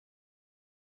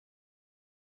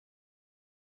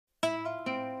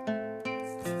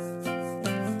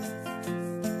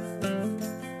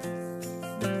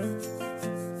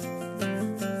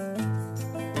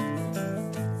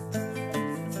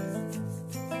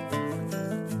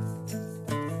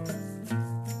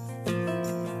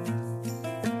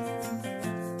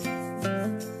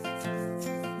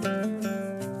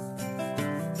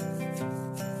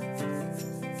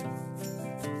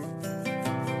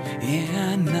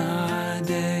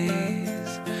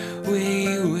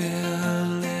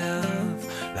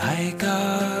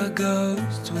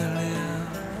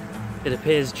It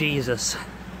appears Jesus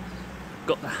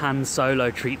got the Han Solo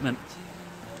treatment.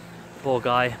 Poor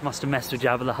guy, must have messed with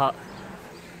Jabba the Hutt.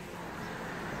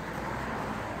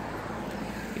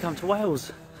 We come to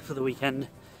Wales for the weekend.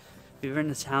 We were in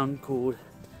a town called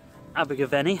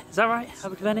Abergavenny. Is that right?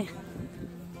 Abergavenny?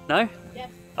 No?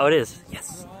 Yes. Oh, it is.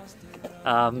 Yes.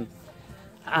 And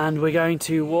we're going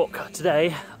to walk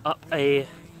today up a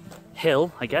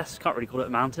hill, I guess, can't really call it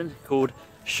a mountain, called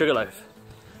Loaf.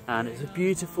 And it's a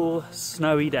beautiful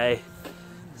snowy day,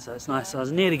 so it's nice. I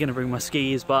was nearly going to bring my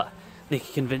skis, but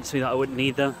Nikki convinced me that I wouldn't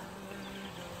need them.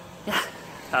 Yeah.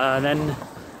 And then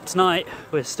tonight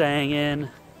we're staying in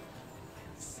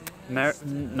no,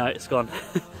 it's gone.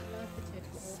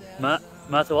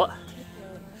 Merthyr what?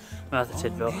 Merthyr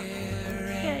Tydfil.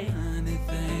 Yay.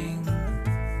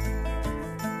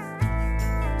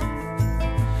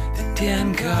 The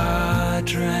 10-car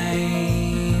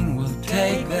train will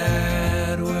take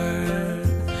that word,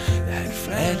 that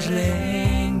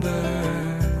fledgling bird,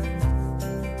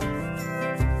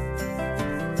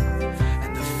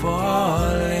 and the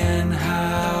falling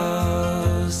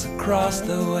house across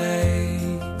the way.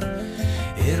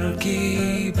 It'll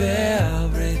keep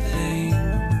everything.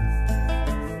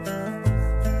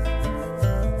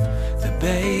 The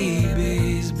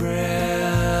baby's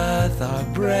breath, our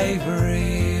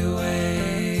bravery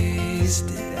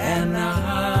wasted, and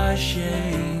our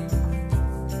shame.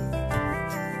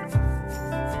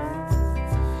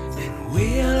 Then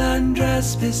we'll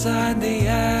undress beside the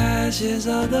ashes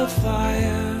of the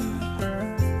fire,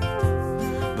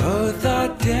 both our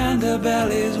tender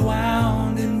bellies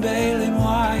wound in baling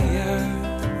wire,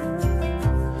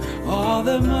 all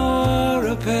the more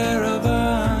a pair of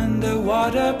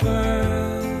underwater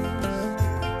pearls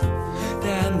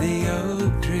than the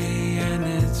oak tree and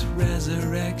its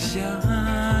resurrection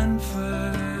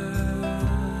fur.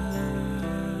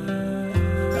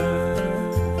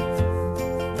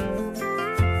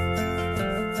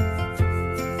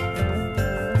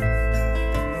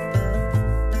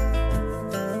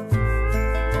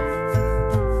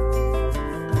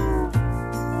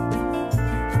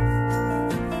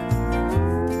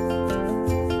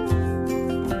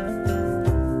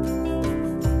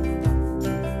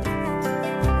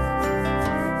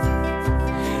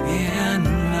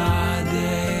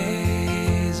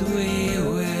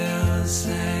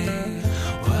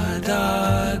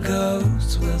 Our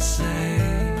ghosts will say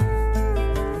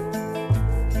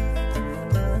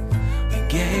we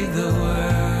gave the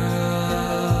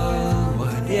world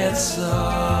what it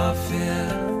saw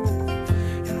fit,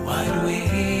 and what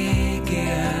we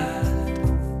get,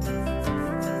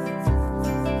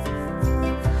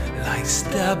 like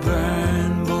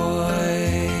stubborn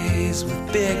boys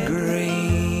with big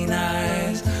green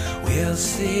eyes, we'll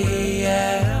see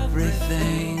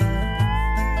everything.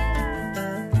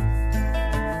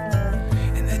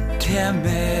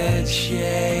 Timid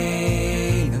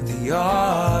shade of the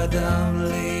autumn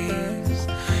leaves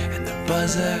and the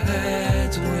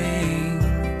buzzard's wing.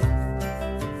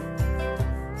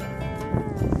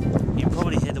 You can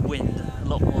probably hear the wind a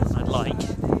lot more than I'd like.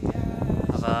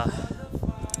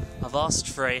 I've asked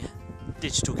for a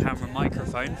digital camera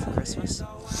microphone for Christmas.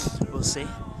 We'll see.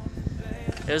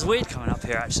 It was weird coming up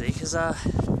here actually, because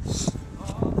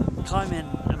climbing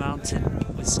a mountain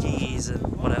with skis and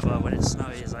whatever when it's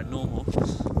snowy is like normal,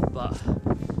 but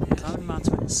climbing a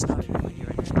mountain when it's snowy when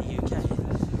you're in the UK,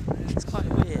 it's quite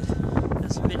weird.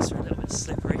 There's some bits that are a little bit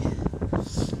slippery,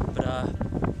 but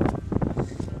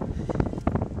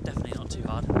definitely not too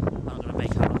hard. I'm not going to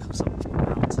make out like I'm some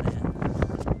mountaineer.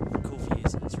 Cool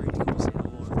views, and it's really cool seeing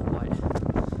all of the white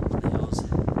hills.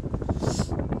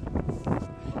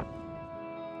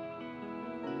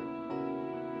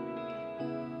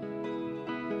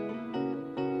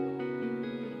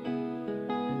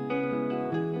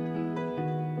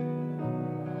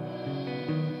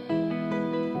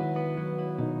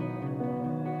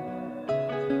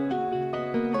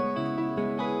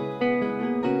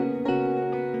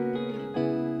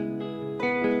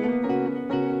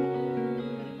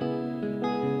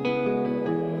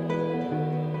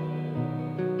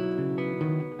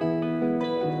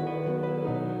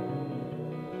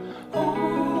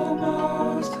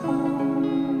 Almost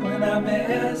home when I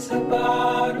miss the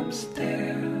bottom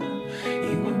stair.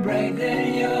 You were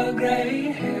braiding your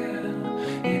grey hair.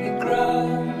 It had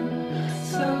grown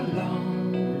so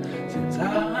long since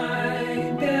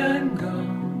I'd been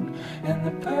gone, and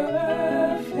the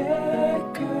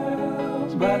perfect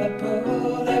girls by the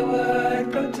pool, they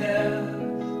would protest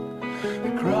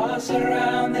the cross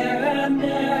around their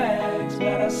necks,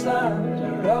 but our sons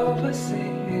are overseas.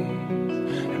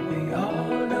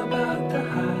 About the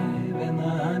hive and the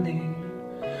honey.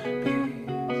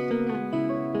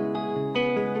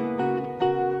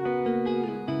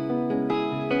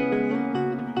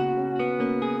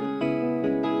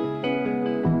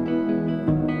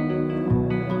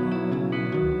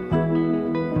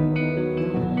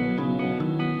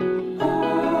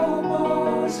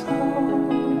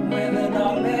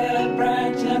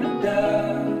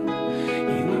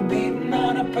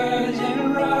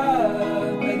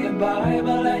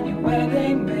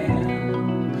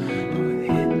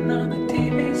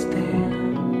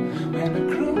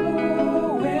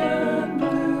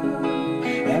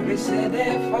 said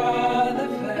their father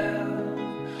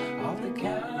fell off the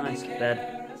county. Nice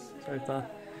bed, sofa.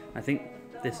 I think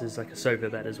this is like a sofa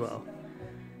bed as well.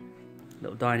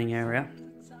 Little dining area.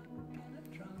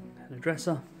 And a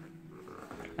dresser.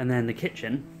 And then the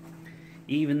kitchen,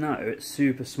 even though it's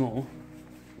super small,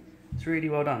 it's really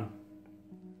well done.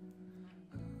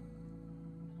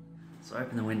 So I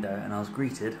opened the window and I was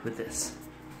greeted with this.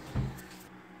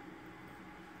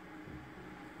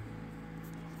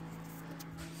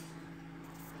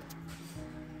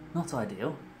 Not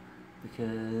ideal,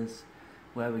 because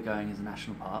where we're going is a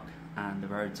national park and the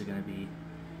roads are going to be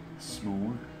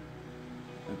small.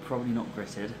 They're probably not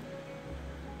gritted.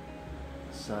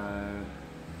 So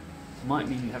might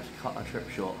mean we have to cut our trip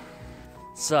short.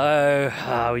 So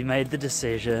we made the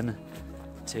decision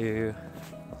to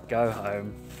go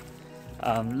home.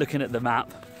 Looking at the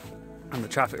map and the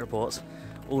traffic reports,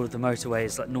 all of the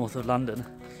motorways like north of London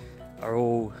are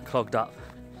all clogged up,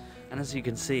 and as you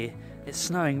can see, it's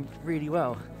snowing really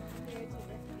well.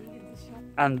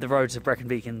 And the road to Brecon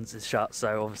Beacons is shut,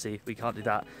 so obviously we can't do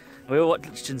that. We were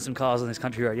watching some cars on this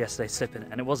country road yesterday slipping,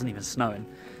 and it wasn't even snowing,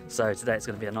 so today it's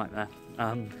going to be a nightmare.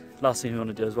 Last thing we want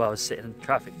to do as well is sit in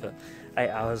traffic for 8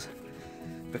 hours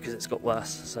because it's got worse,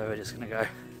 so we're just going to go.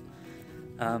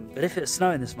 But if it's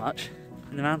snowing this much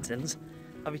in the mountains,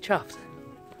 I'll be chuffed.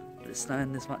 But it's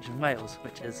snowing this much in Wales,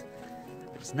 which is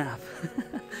naff.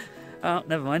 Oh,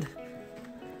 never mind.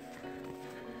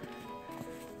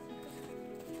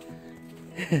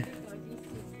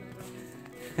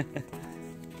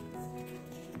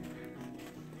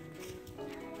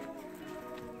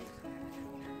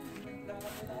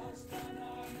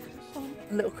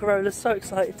 Little Corolla's so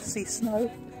excited to see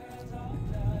snow.